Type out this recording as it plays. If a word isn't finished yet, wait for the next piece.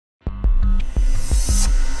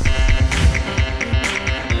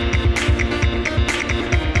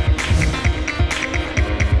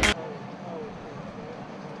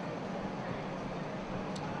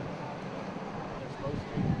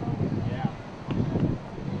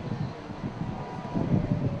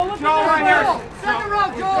Joel right here. Second row,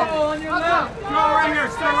 Joel. On your left. Joel right here.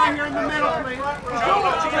 Stay right here in the middle, please. Joel,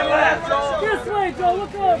 look to your left. This way, Joel.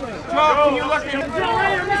 Look over. Joel, can you look at him? Joel,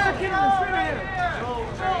 right here. Mr. Kinnaman, straight ahead.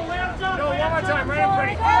 Joel, one more time. Right in front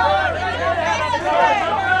of you.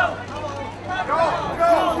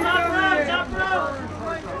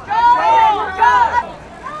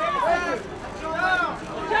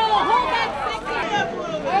 Joel, hold that 60.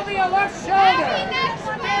 Over your left shoulder.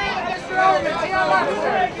 Mr. Oldman, to your left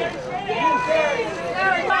shoulder.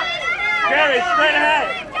 Gary, straight ahead.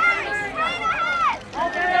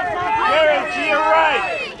 Gary, to your right.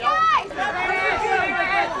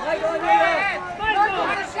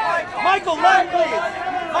 Michael, left, please.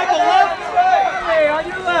 Michael, left. Hey, on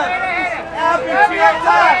your left. Abbie, to your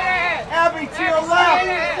left. Abbie, to your left.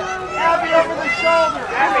 Abbie, over the shoulder.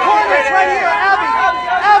 Cornish, right here. Abbie.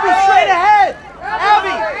 Abbie, straight ahead.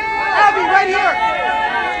 Abbie. Abbie, right here.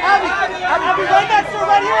 Abbie. Abbie, right next to her,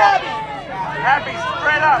 right here, Abbie. Abbie,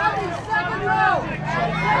 straight up.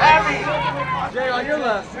 Abbie. Jay, on your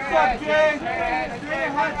left. What's up, Jay? Straight ahead,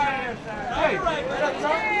 Jay.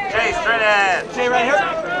 Jay, straight ahead. Jay, right here.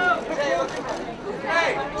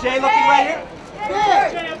 Jay, looking right here.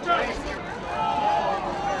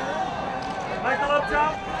 Michael, up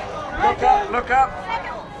top. Look up, look up.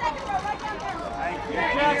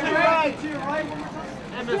 Jack, to your right, to your right.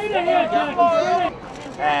 Straight ahead, Jackie.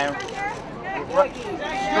 And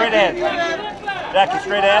straight ahead. Jackie,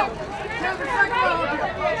 straight ahead.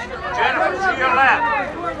 Jennifer, to your left.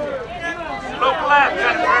 Look left,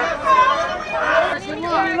 Jennifer.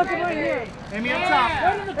 Look right here. Amy up top.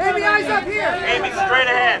 Amy, eyes up here. Amy, straight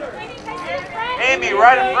ahead. Amy,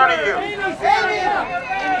 right in front of you.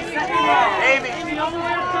 Amy.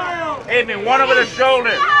 Amy, one over the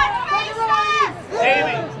shoulder.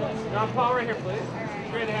 Amy. Now, Paul, right here, please.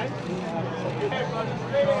 Straight ahead.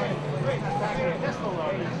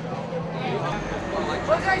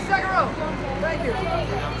 Jose, second row. Thank you.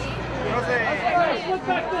 Look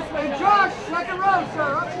back this way. Josh, second row,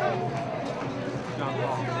 sir.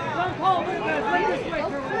 John Paul, look back. Right this way.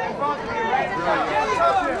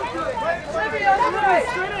 Olivia,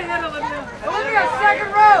 Straight ahead, Olivia. Olivia,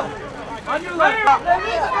 second row. On your left.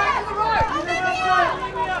 Olivia, back to the right.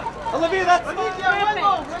 Olivia, that's... Olivia, right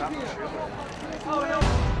here. Oh,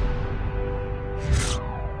 no.